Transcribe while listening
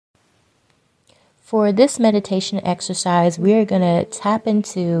For this meditation exercise, we are going to tap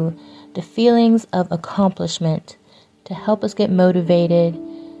into the feelings of accomplishment to help us get motivated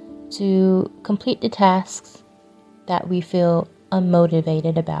to complete the tasks that we feel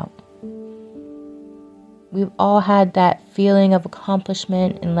unmotivated about. We've all had that feeling of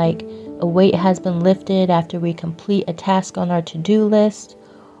accomplishment and like a weight has been lifted after we complete a task on our to-do list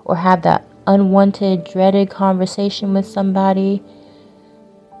or have that unwanted, dreaded conversation with somebody.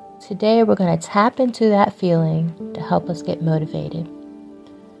 Today we're going to tap into that feeling to help us get motivated.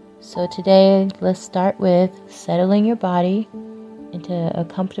 So today let's start with settling your body into a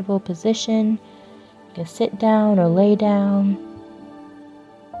comfortable position. You can sit down or lay down.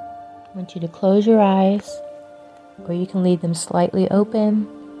 I want you to close your eyes, or you can leave them slightly open.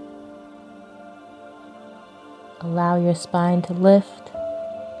 Allow your spine to lift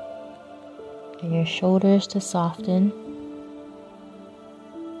and your shoulders to soften.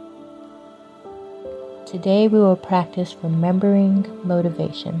 Today we will practice remembering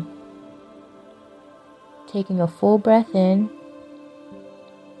motivation. Taking a full breath in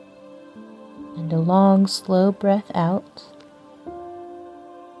and a long, slow breath out.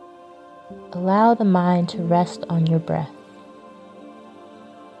 Allow the mind to rest on your breath.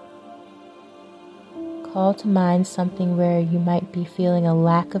 Call to mind something where you might be feeling a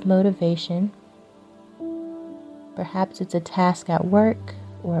lack of motivation. Perhaps it's a task at work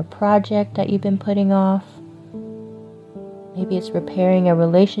or a project that you've been putting off. Maybe it's repairing a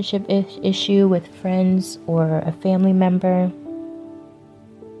relationship issue with friends or a family member.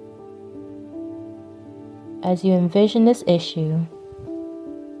 As you envision this issue,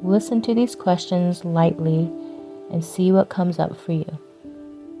 listen to these questions lightly and see what comes up for you.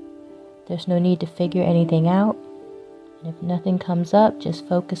 There's no need to figure anything out. And if nothing comes up, just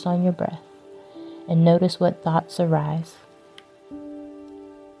focus on your breath and notice what thoughts arise.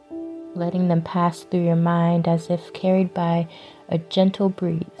 Letting them pass through your mind as if carried by a gentle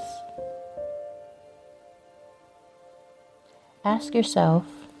breeze. Ask yourself,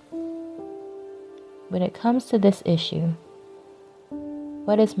 when it comes to this issue,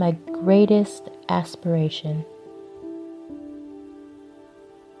 what is my greatest aspiration?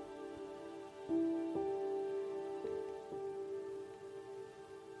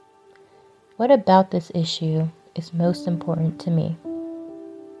 What about this issue is most important to me?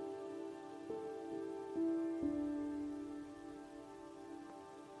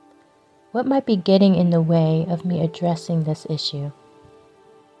 What might be getting in the way of me addressing this issue?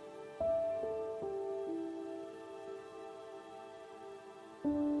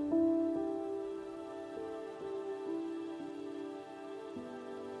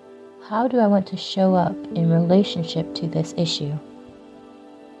 How do I want to show up in relationship to this issue?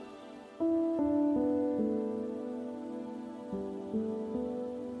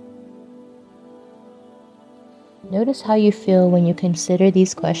 Notice how you feel when you consider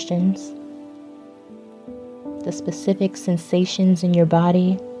these questions. The specific sensations in your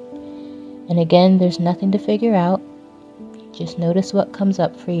body. And again, there's nothing to figure out. Just notice what comes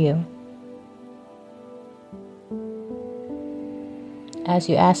up for you. As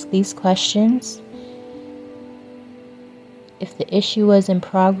you ask these questions, if the issue was in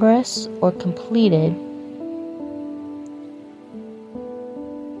progress or completed,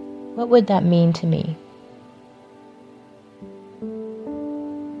 what would that mean to me?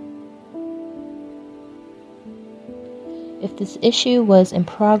 If this issue was in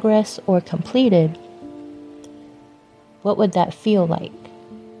progress or completed, what would that feel like?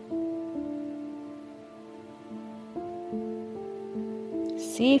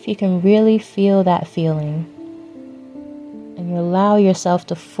 See if you can really feel that feeling and you allow yourself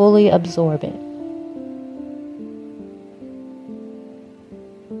to fully absorb it.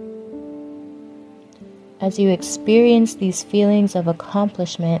 As you experience these feelings of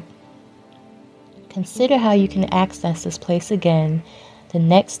accomplishment, consider how you can access this place again the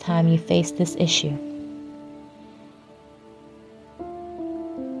next time you face this issue.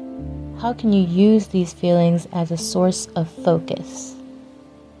 How can you use these feelings as a source of focus?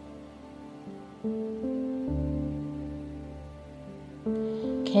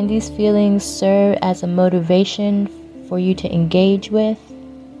 Can these feelings serve as a motivation for you to engage with?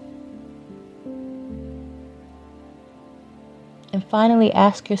 And finally,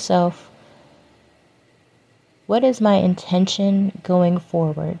 ask yourself, what is my intention going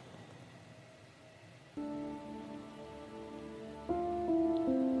forward?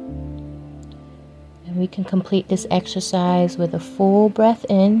 And we can complete this exercise with a full breath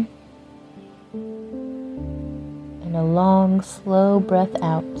in and a long, slow breath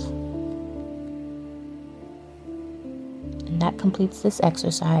out. And that completes this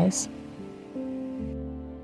exercise.